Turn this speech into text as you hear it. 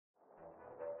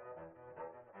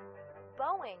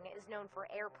Boeing is known for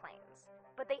airplanes,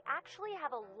 but they actually have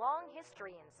a long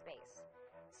history in space.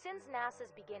 Since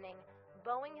NASA's beginning,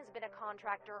 Boeing has been a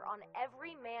contractor on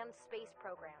every manned space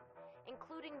program,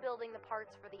 including building the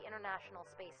parts for the International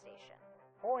Space Station.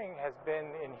 Boeing has been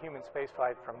in human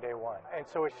spaceflight from day one, and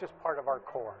so it's just part of our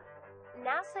core.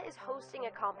 NASA is hosting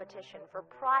a competition for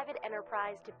private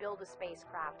enterprise to build a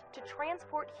spacecraft to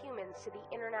transport humans to the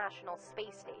International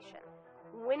Space Station.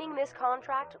 Winning this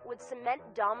contract would cement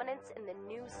dominance in the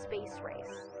new space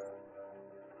race.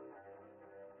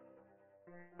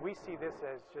 We see this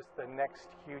as just the next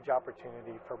huge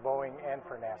opportunity for Boeing and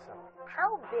for NASA.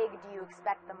 How big do you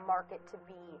expect the market to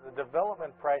be? The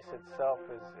development price itself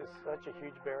is such a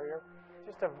huge barrier.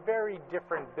 Just a very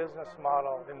different business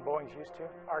model than Boeing's used to.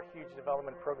 Our huge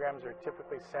development programs are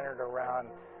typically centered around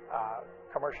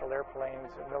commercial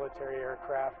airplanes and military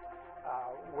aircraft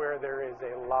where there is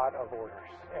a lot of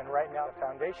orders. And right now the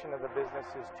foundation of the business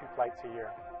is 2 flights a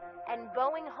year. And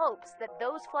Boeing hopes that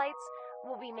those flights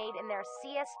will be made in their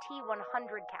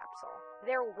CST-100 capsule.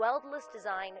 Their weldless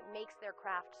design makes their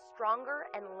craft stronger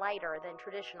and lighter than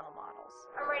traditional models.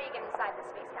 I'm ready to get inside the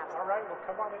space capsule. All right, well,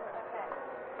 come on in. Okay.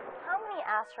 How many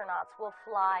astronauts will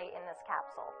fly in this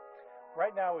capsule?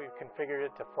 Right now we've configured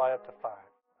it to fly up to 5,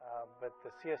 but the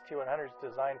CST-100 is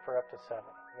designed for up to 7.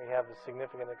 We have a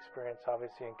significant experience,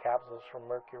 obviously, in capsules from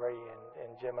Mercury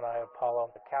and Gemini,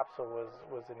 Apollo. The capsule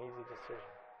was an easy decision.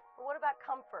 But what about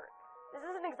comfort? This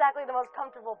isn't exactly the most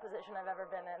comfortable position I've ever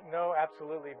been in. No,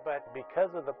 absolutely, but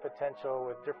because of the potential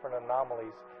with different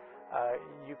anomalies,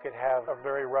 you could have a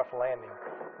very rough landing.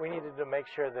 We needed to make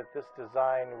sure that this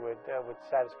design would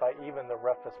satisfy even the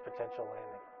roughest potential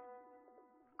landing.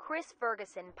 Chris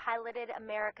Ferguson piloted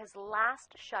America's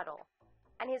last shuttle,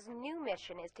 and his new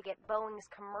mission is to get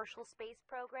Boeing's commercial space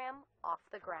program off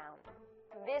the ground.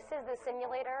 This is the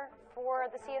simulator for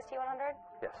the CST-100?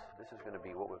 Yes, this is going to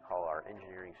be what we call our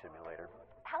engineering simulator.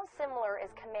 How similar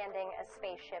is commanding a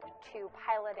spaceship to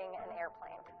piloting an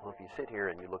airplane? Well, if you sit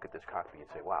here and you look at this cockpit,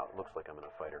 you'd say, wow, it looks like I'm in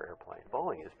a fighter airplane.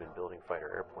 Boeing has been building fighter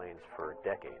airplanes for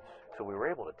decades. So we were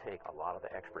able to take a lot of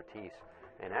the expertise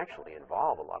and actually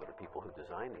involve a lot of the people who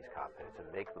design these cockpits and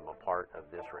make them a part of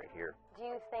this right here. Do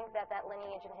you think that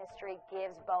lineage in history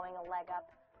gives Boeing a leg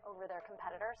up over their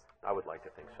competitors? I would like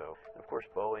to think so. And of course,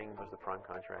 Boeing was the prime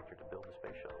contractor to build the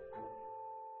space shuttle.